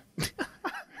out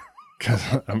because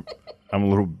I'm a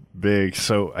little big.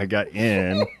 So I got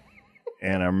in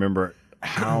and I remember,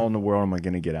 how in the world am I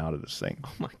going to get out of this thing?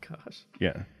 Oh my gosh.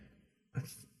 Yeah.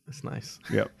 That's nice.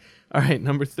 Yep. All right.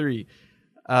 Number 3.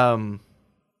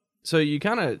 So you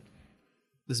kind of,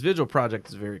 this Vigil Project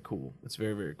is very cool. It's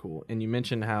very, very cool. And you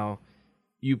mentioned how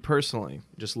you personally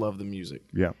just love the music.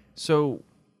 Yeah. So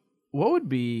what would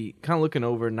be, kind of looking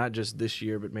over not just this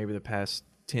year, but maybe the past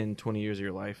 10, 20 years of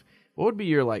your life, what would be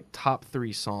your like top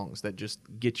 3 songs that just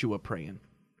get you a praying?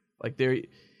 Like there,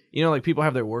 you know, like people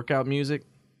have their workout music.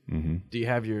 Mm-hmm. Do you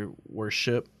have your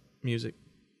worship music?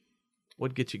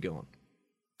 What gets you going?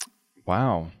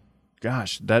 Wow.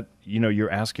 Gosh, that, you know, you're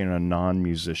asking a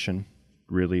non-musician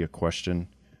really a question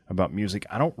about music.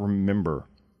 I don't remember,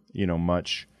 you know,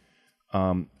 much.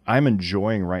 I'm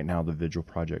enjoying right now the Vigil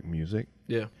Project music.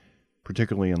 Yeah.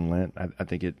 Particularly in Lent. I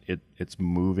think it's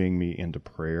moving me into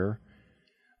prayer.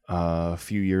 A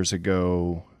few years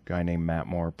ago, a guy named Matt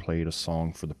Moore played a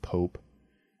song for the Pope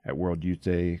at World Youth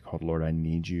Day called Lord, I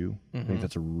Need You. Mm-hmm. I think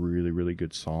that's a really, really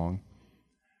good song.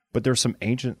 But there's some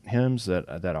ancient hymns that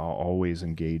I'll always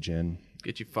engage in.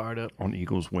 Get you fired up. On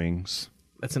Eagle's Wings.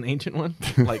 That's an ancient one?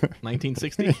 Like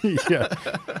 1960? Yeah.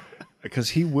 Because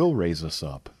he will raise us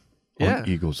up on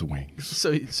Eagle's Wings.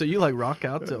 So you like rock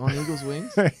out to On Eagle's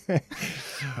Wings?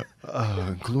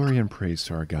 Glory and praise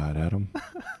to our God, Adam.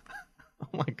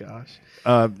 Oh my gosh.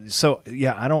 So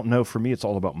yeah, I don't know. For me, it's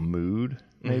all about mood,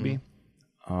 maybe.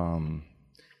 Mm-hmm.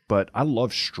 But I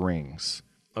love strings.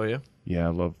 Oh yeah? Yeah,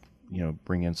 I love, you know,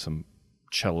 bring in some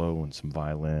cello and some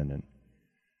violin and.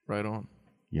 Right on.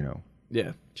 You know.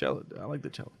 Yeah, cello. I like the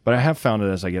cello. But I have found that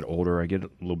as I get older, I get a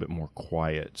little bit more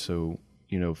quiet. So,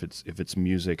 you know, if it's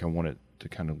music, I want it to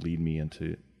kind of lead me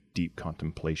into deep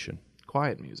contemplation.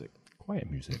 Quiet music.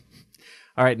 Quiet music.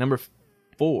 All right, number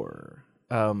 4.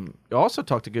 You also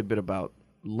talked a good bit about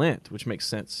Lent, which makes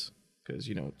sense because,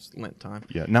 you know, it's Lent time.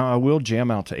 Yeah. Now, I will jam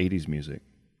out to 80s music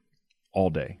all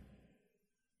day,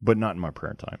 but not in my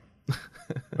prayer time.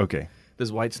 Okay.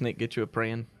 Does Whitesnake get you a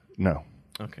praying? No.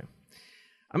 Okay.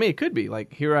 I mean, it could be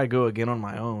like, here I go again on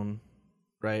my own,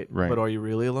 right? Right. But are you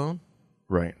really alone?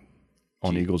 Right.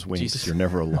 On Eagle's Wings, Jesus. You're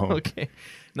never alone. Okay.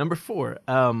 Number 4.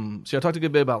 So I talked a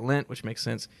good bit about Lent, which makes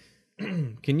sense.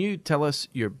 Can you tell us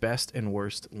your best and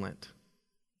worst Lent?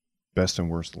 Best and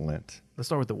worst Lent. Let's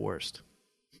start with the worst.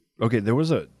 Okay, there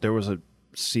was a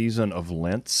season of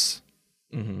Lents,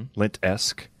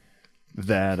 Lent-esque,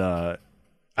 that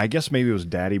I guess maybe it was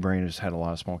Daddy Brain, just had a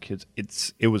lot of small kids.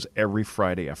 It was every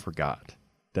Friday. I forgot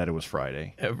that it was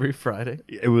Friday. Every Friday?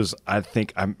 It was, I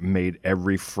think I made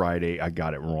every Friday I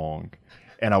got it wrong.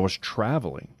 And I was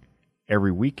traveling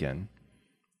every weekend,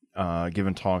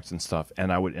 giving talks and stuff,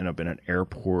 and I would end up in an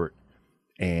airport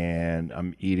and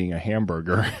I'm eating a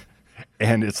hamburger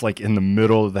and it's like in the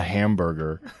middle of the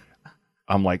hamburger,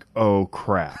 I'm like, oh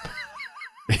crap.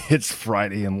 It's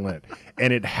Friday in Lent.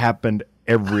 And it happened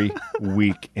every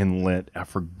week in Lent. I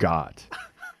forgot.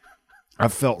 I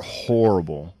felt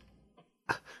horrible.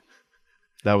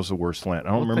 That was the worst Lent. I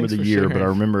don't remember the year, but I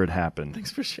remember it happened. Thanks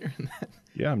for sharing that.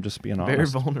 Yeah, I'm just being Very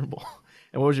honest. vulnerable.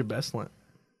 And what was your best Lent?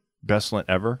 Best Lent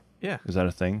ever? Yeah. Is that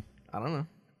a thing? I don't know.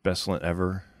 Best Lent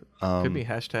ever? Could be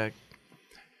hashtag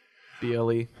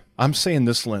BLE. I'm saying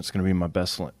this Lent's going to be my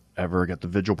best Lent ever. I got the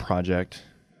Vigil Project.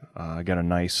 I got a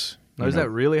nice... Now, is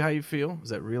that really how you feel? Is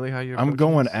that really how you're I'm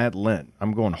going at Lent.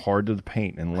 I'm going hard to the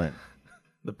paint in Lent.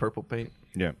 The purple paint?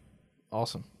 Yeah.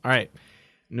 Awesome. All right.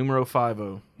 Numero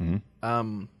 50.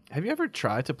 Mm-hmm. Have you ever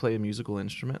tried to play a musical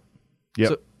instrument?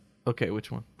 Yeah. Okay,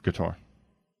 which one? Guitar.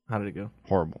 How did it go?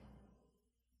 Horrible.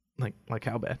 Like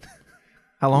how bad?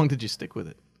 How long did you stick with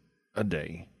it? A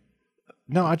day.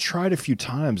 No, I tried a few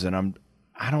times and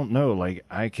I don't know, like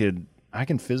I can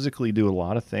physically do a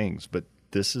lot of things, but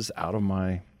this is out of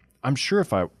my... I'm sure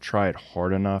if I tried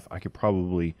hard enough, I could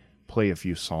probably play a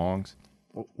few songs,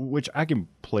 which I can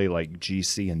play like G,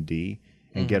 C, and D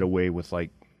and get away with like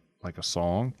a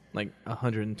song. Like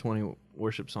 120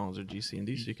 worship songs or G, C, and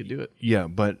D, so you could do it. Yeah,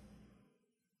 but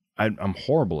I'm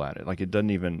horrible at it. Like, it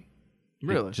doesn't even...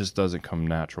 Really? It just doesn't come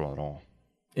natural at all.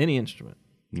 Any instrument?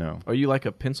 No. Are you like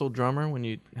a pencil drummer when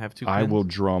you have two pens? I will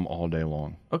drum all day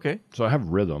long. Okay. So I have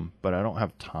rhythm, but I don't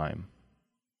have time.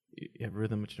 You have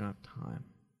rhythm, but you don't have time.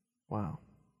 Wow.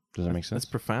 Does that make sense?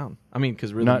 That's profound. I mean,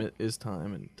 because rhythm is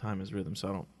time, and time is rhythm, so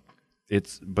I don't...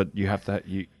 But you have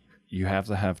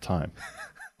to have time.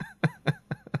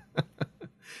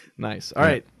 Nice. All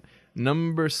right.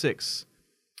 Number 6.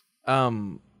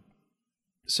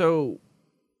 So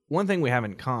one thing we have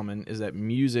in common is that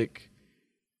music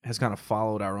has kind of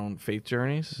followed our own faith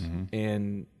journeys,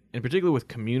 and in particular with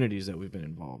communities that we've been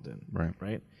involved in.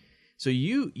 Right. So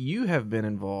you have been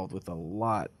involved with a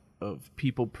lot of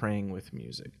people praying with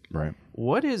music. Right.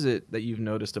 What is it that you've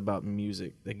noticed about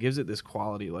music that gives it this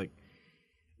quality? Like,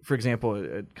 for example,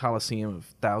 a coliseum of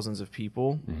thousands of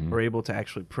people are able to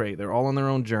actually pray. They're all on their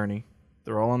own journey.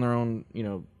 They're all on their own,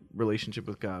 relationship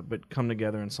with God, but come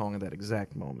together in song at that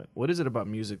exact moment. What is it about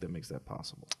music that makes that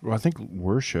possible? Well, I think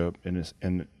worship in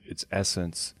its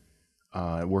essence,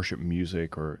 worship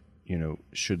music, or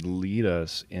should lead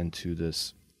us into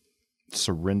this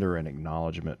surrender and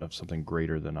acknowledgement of something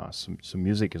greater than us. So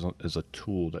music is a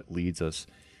tool that leads us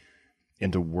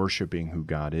into worshiping who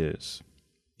God is.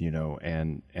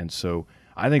 And so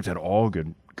I think that all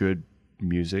good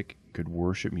music, good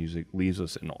worship music, leaves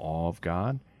us in awe of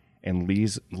God and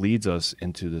leads us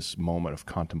into this moment of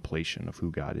contemplation of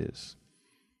who God is.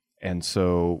 And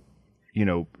so,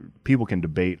 people can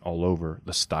debate all over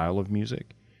the style of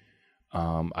music.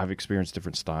 I've experienced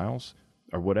different styles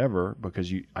or whatever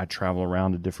because I travel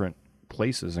around to different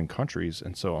places and countries,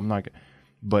 and so I'm not.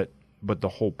 But the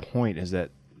whole point is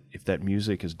that if that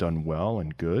music is done well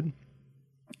and good,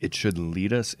 it should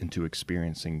lead us into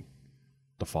experiencing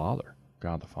the Father,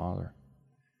 God the Father.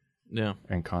 Yeah.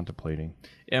 And contemplating.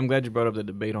 Yeah, I'm glad you brought up the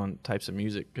debate on types of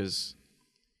music, because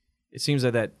it seems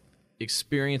that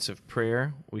experience of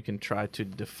prayer, we can try to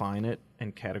define it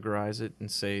and categorize it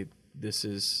and say this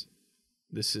is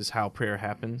how prayer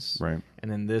happens. Right.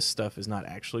 And then this stuff is not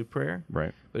actually prayer.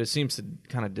 Right. But it seems to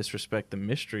kind of disrespect the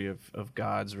mystery of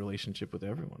God's relationship with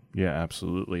everyone. Yeah,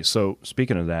 absolutely. So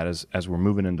speaking of that, as we're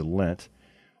moving into Lent,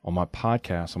 on my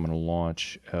podcast, I'm going to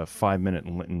launch a 5-minute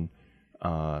Lenten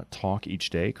talk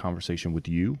each day, conversation with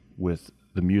you, with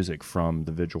the music from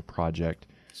the Vigil Project.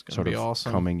 It's going to be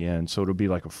awesome. Coming in. So it'll be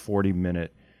like a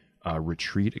 40-minute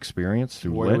retreat experience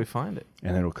through Where Lent. do we find it?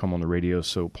 And then it'll come on the radio.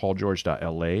 So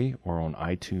paulgeorge.la or on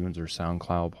iTunes or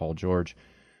SoundCloud, Paul George.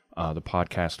 The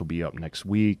podcast will be up next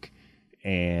week.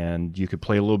 And you could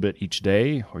play a little bit each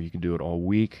day, or you can do it all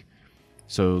week.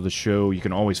 So the show you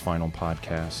can always find on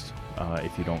podcast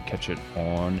if you don't catch it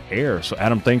on air. So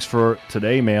Adam, thanks for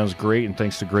today, man. It was great. And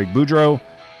thanks to Greg Boudreaux.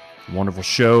 Wonderful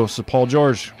show. So Paul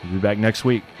George, we'll be back next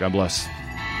week. God bless.